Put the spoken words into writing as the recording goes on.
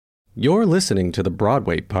You're listening to the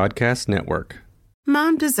Broadway Podcast Network.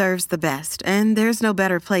 Mom deserves the best, and there's no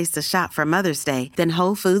better place to shop for Mother's Day than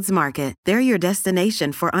Whole Foods Market. They're your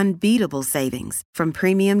destination for unbeatable savings, from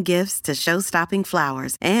premium gifts to show-stopping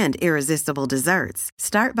flowers and irresistible desserts.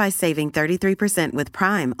 Start by saving 33% with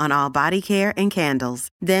Prime on all body care and candles.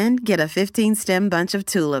 Then get a 15-stem bunch of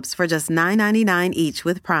tulips for just $9.99 each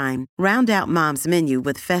with Prime. Round out Mom's menu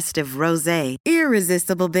with festive rosé,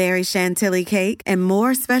 irresistible berry chantilly cake, and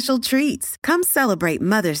more special treats. Come celebrate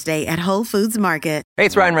Mother's Day at Whole Foods Market. Hey,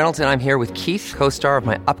 it's Ryan Reynolds, and I'm here with Keith, co-star of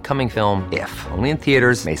my upcoming film, If, only in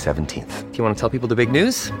theaters May 17th. Do you want to tell people the big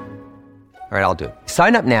news? All right, I'll do it.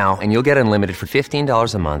 Sign up now and you'll get unlimited for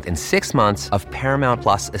 $15 a month and 6 months of Paramount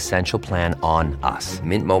Plus Essential Plan on us.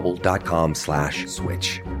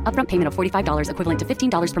 MintMobile.com/switch. Upfront payment of $45 equivalent to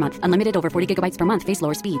 $15 per month. Unlimited over 40 gigabytes per month. Face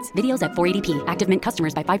lower speeds. Videos at 480p. Active Mint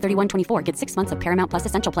customers by 531.24 get 6 months of Paramount Plus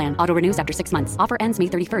Essential Plan. Auto renews after 6 months. Offer ends May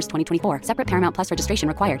 31st, 2024. Separate Paramount Plus registration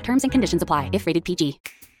required. Terms and conditions apply if rated PG.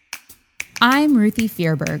 I'm Ruthie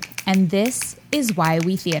Fierberg, and this is Why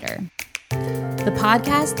We Theater, the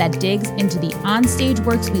podcast that digs into the onstage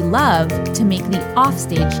works we love to make the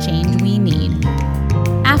offstage change we need.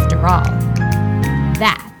 After all,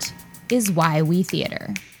 that is Why We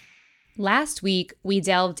Theater. Last week, we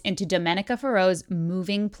delved into Domenica Ferro's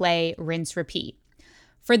moving play Rinse Repeat.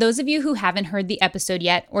 For those of you who haven't heard the episode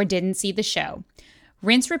yet or didn't see the show,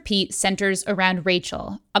 Rinse Repeat centers around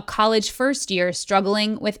Rachel, a college first year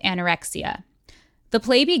struggling with anorexia. The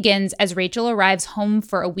play begins as Rachel arrives home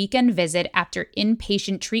for a weekend visit after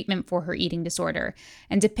inpatient treatment for her eating disorder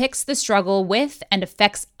and depicts the struggle with and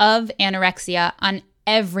effects of anorexia on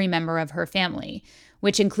every member of her family,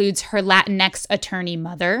 which includes her Latinx attorney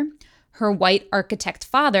mother, her white architect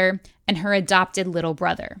father, and her adopted little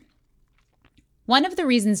brother. One of the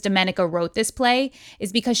reasons Domenica wrote this play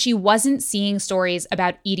is because she wasn't seeing stories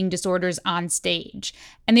about eating disorders on stage,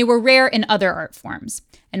 and they were rare in other art forms.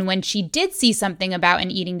 And when she did see something about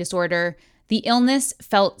an eating disorder, the illness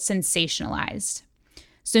felt sensationalized.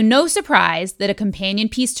 So no surprise that a companion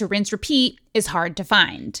piece to Rinse Repeat is hard to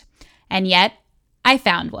find. And yet, I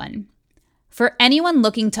found one. For anyone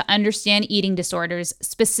looking to understand eating disorders,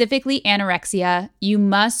 specifically anorexia, you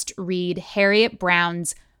must read Harriet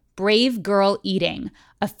Brown's Brave Girl Eating,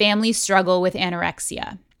 A Family Struggle with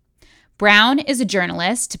Anorexia. Brown is a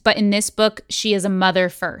journalist, but in this book, she is a mother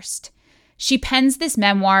first. She pens this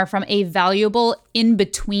memoir from a valuable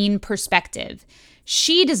in-between perspective.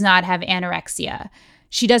 She does not have anorexia.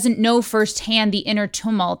 She doesn't know firsthand the inner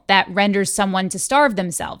tumult that renders someone to starve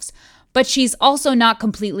themselves, but she's also not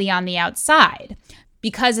completely on the outside.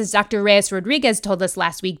 Because as Dr. Reyes Rodriguez told us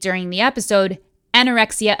last week during the episode,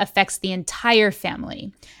 anorexia affects the entire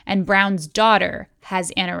family, and Brown's daughter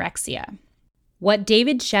has anorexia. What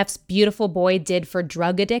David Sheff's Beautiful Boy did for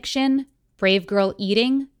drug addiction, Brave Girl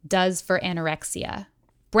Eating does for anorexia.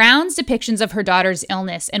 Brown's depictions of her daughter's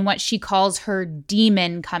illness and what she calls her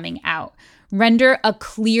demon coming out render a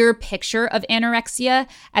clear picture of anorexia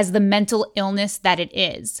as the mental illness that it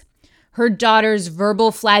is. Her daughter's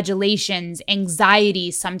verbal flagellations,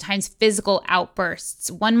 anxiety, sometimes physical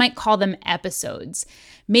outbursts, one might call them episodes,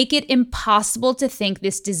 make it impossible to think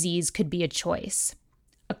this disease could be a choice,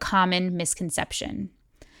 a common misconception.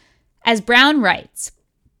 As Brown writes,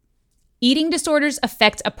 eating disorders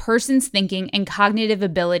affect a person's thinking and cognitive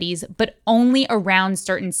abilities, but only around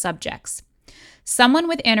certain subjects. Someone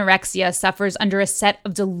with anorexia suffers under a set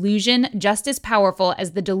of delusion just as powerful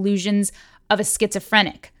as the delusions of a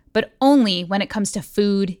schizophrenic, but only when it comes to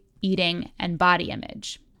food, eating, and body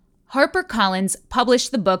image. HarperCollins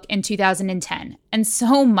published the book in 2010, and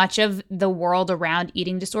so much of the world around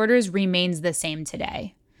eating disorders remains the same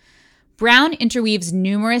today. Brown interweaves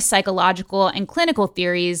numerous psychological and clinical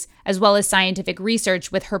theories, as well as scientific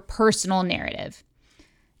research, with her personal narrative.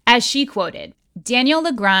 As she quoted, "Daniel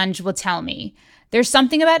Lagrange will tell me, there's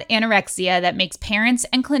something about anorexia that makes parents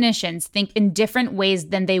and clinicians think in different ways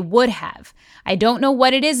than they would have. I don't know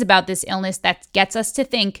what it is about this illness that gets us to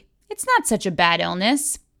think it's not such a bad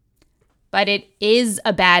illness." But it is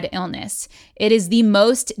a bad illness. It is the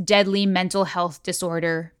most deadly mental health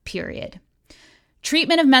disorder, period.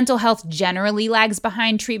 Treatment of mental health generally lags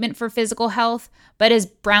behind treatment for physical health, but as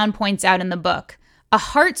Brown points out in the book, a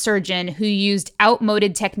heart surgeon who used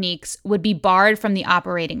outmoded techniques would be barred from the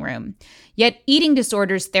operating room. Yet eating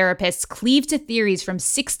disorders therapists cleave to theories from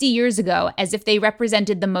 60 years ago as if they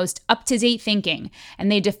represented the most up-to-date thinking, and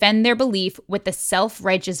they defend their belief with the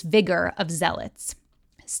self-righteous vigor of zealots.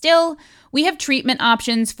 Still, we have treatment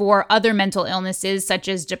options for other mental illnesses such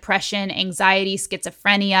as depression, anxiety,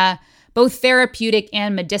 schizophrenia, both therapeutic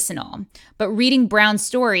and medicinal. But reading Brown's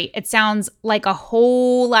story, it sounds like a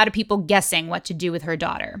whole lot of people guessing what to do with her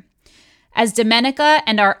daughter. As Domenica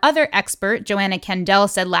and our other expert, Joanna Kendall,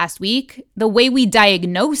 said last week, the way we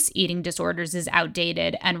diagnose eating disorders is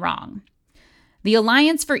outdated and wrong. The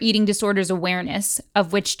Alliance for Eating Disorders Awareness,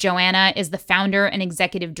 of which Joanna is the founder and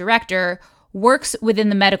executive director, works within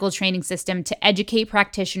the medical training system to educate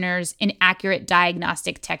practitioners in accurate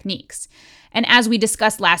diagnostic techniques. And as we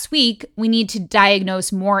discussed last week, we need to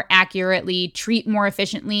diagnose more accurately, treat more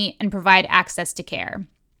efficiently, and provide access to care.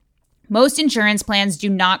 Most insurance plans do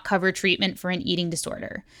not cover treatment for an eating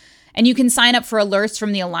disorder. And you can sign up for alerts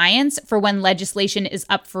from the Alliance for when legislation is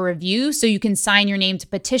up for review, so you can sign your name to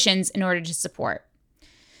petitions in order to support.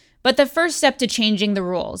 But the first step to changing the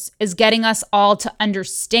rules is getting us all to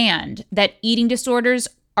understand that eating disorders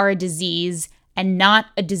are a disease and not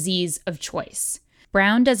a disease of choice.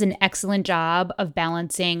 Brown does an excellent job of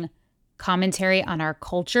balancing commentary on our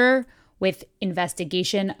culture with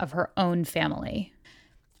investigation of her own family.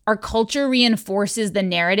 Our culture reinforces the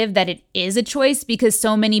narrative that it is a choice because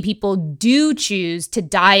so many people do choose to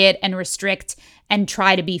diet and restrict and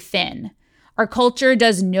try to be thin. Our culture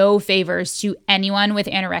does no favors to anyone with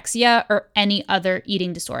anorexia or any other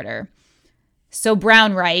eating disorder. So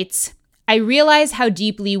Brown writes, I realize how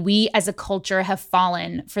deeply we as a culture have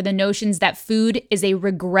fallen for the notions that food is a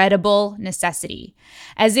regrettable necessity,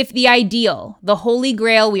 as if the ideal, the holy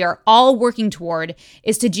grail we are all working toward,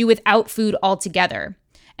 is to do without food altogether,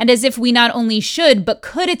 and as if we not only should but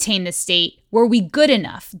could attain the state were we good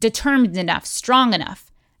enough, determined enough, strong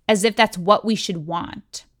enough, as if that's what we should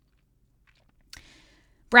want.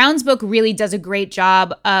 Brown's book really does a great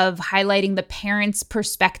job of highlighting the parent's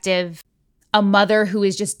perspective, a mother who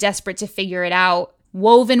is just desperate to figure it out,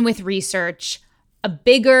 woven with research, a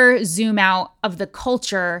bigger zoom out of the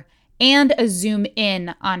culture, and a zoom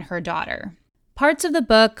in on her daughter. Parts of the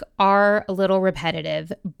book are a little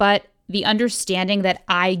repetitive, but the understanding that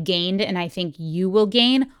I gained and I think you will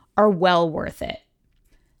gain are well worth it.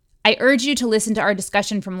 I urge you to listen to our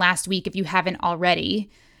discussion from last week if you haven't already.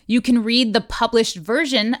 You can read the published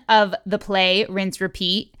version of the play, Rinse,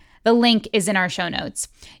 Repeat. The link is in our show notes.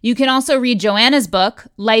 You can also read Joanna's book,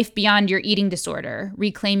 Life Beyond Your Eating Disorder,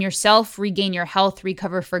 Reclaim Yourself, Regain Your Health,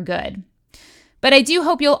 Recover for Good. But I do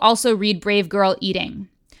hope you'll also read Brave Girl Eating.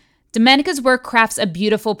 Domenica's work crafts a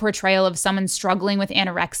beautiful portrayal of someone struggling with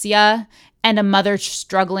anorexia and a mother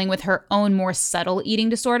struggling with her own more subtle eating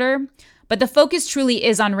disorder. But the focus truly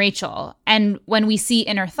is on Rachel, and when we see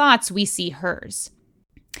Inner Thoughts, we see hers.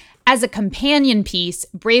 As a companion piece,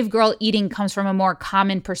 Brave Girl Eating comes from a more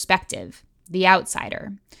common perspective, the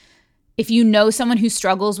outsider. If you know someone who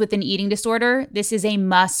struggles with an eating disorder, this is a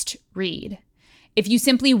must read. If you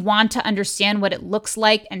simply want to understand what it looks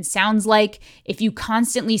like and sounds like, if you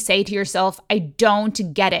constantly say to yourself, I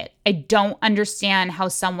don't get it, I don't understand how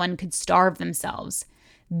someone could starve themselves,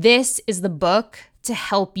 this is the book to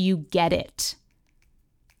help you get it.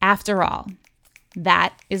 After all,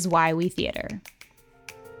 that is why we theater.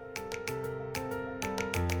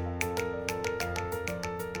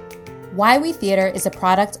 Why We Theater is a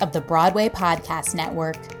product of the Broadway Podcast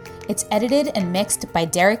Network. It's edited and mixed by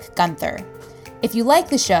Derek Gunther. If you like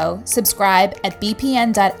the show, subscribe at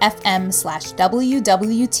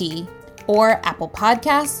bpn.fm/WWT or Apple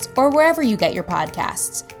Podcasts or wherever you get your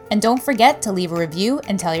podcasts. And don't forget to leave a review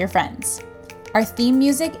and tell your friends. Our theme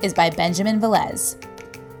music is by Benjamin Velez.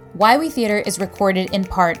 Why We Theater is recorded in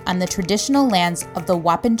part on the traditional lands of the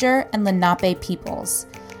Wappinger and Lenape peoples.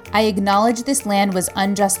 I acknowledge this land was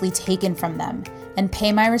unjustly taken from them and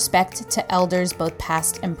pay my respect to elders both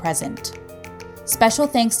past and present. Special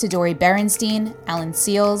thanks to Dori Berenstein, Alan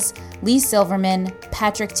Seals, Lee Silverman,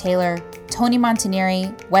 Patrick Taylor, Tony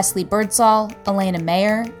Montaneri, Wesley Birdsall, Elena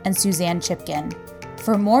Mayer, and Suzanne Chipkin.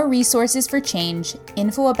 For more resources for change,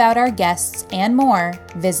 info about our guests, and more,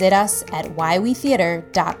 visit us at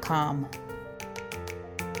whywetheater.com.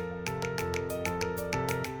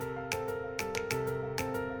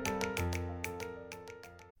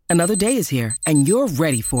 Another day is here, and you're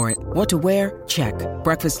ready for it. What to wear? Check.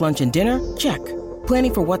 Breakfast, lunch, and dinner? Check.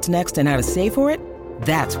 Planning for what's next and how to save for it?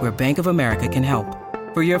 That's where Bank of America can help.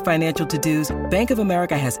 For your financial to-dos, Bank of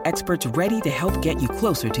America has experts ready to help get you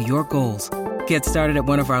closer to your goals. Get started at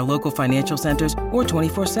one of our local financial centers or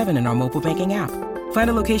 24/7 in our mobile banking app. Find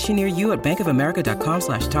a location near you at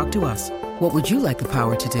bankofamerica.com/talktous. What would you like the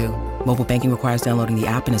power to do? Mobile banking requires downloading the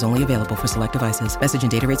app and is only available for select devices. Message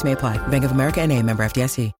and data rates may apply. Bank of America NA, member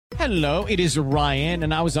FDIC. Hello, it is Ryan,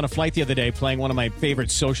 and I was on a flight the other day playing one of my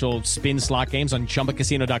favorite social spin slot games on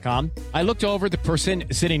ChumbaCasino.com. I looked over at the person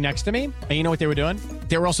sitting next to me, and you know what they were doing?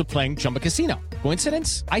 They were also playing Chumba Casino.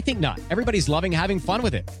 Coincidence? I think not. Everybody's loving having fun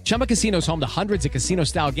with it. Chumba Casino is home to hundreds of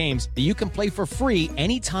casino-style games that you can play for free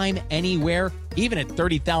anytime, anywhere, even at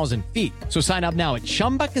 30,000 feet. So sign up now at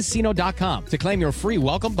ChumbaCasino.com to claim your free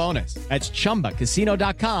welcome bonus. That's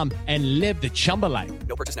ChumbaCasino.com and live the Chumba life.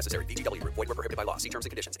 No purchase necessary. VGW. Void where prohibited by law. See terms and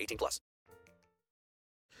conditions. 18+.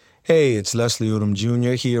 Hey, it's Leslie Odom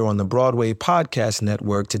Jr. here on the Broadway Podcast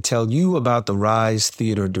Network to tell you about the Rise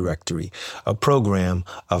Theater Directory, a program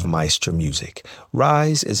of Maestro Music.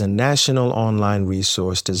 Rise is a national online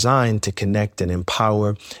resource designed to connect and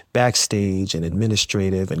empower backstage and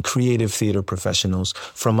administrative and creative theater professionals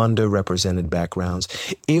from underrepresented backgrounds.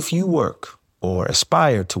 If you work or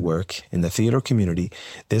aspire to work in the theater community,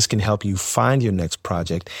 this can help you find your next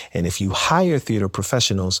project. And if you hire theater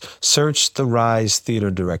professionals, search the Rise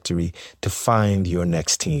Theater Directory to find your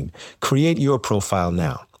next team. Create your profile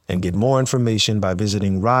now and get more information by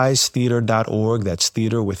visiting risetheater.org. That's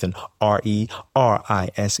theater with an RISETHEATRE.org,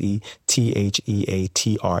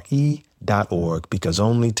 because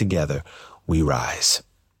only together we rise.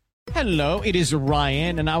 Hello, it is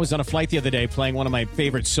Ryan, and I was on a flight the other day playing one of my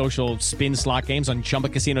favorite social spin slot games on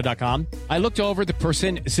ChumbaCasino.com. I looked over at the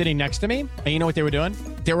person sitting next to me, and you know what they were doing?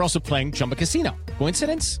 They were also playing Chumba Casino.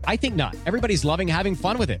 Coincidence? I think not. Everybody's loving having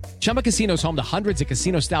fun with it. Chumba Casino is home to hundreds of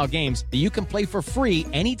casino-style games that you can play for free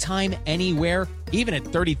anytime, anywhere, even at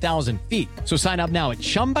 30,000 feet. So sign up now at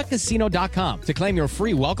ChumbaCasino.com to claim your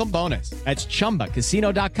free welcome bonus. That's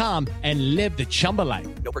ChumbaCasino.com and live the Chumba life.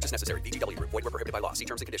 No purchase necessary. VGW. Void where prohibited by law. See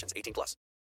terms and conditions. 18+.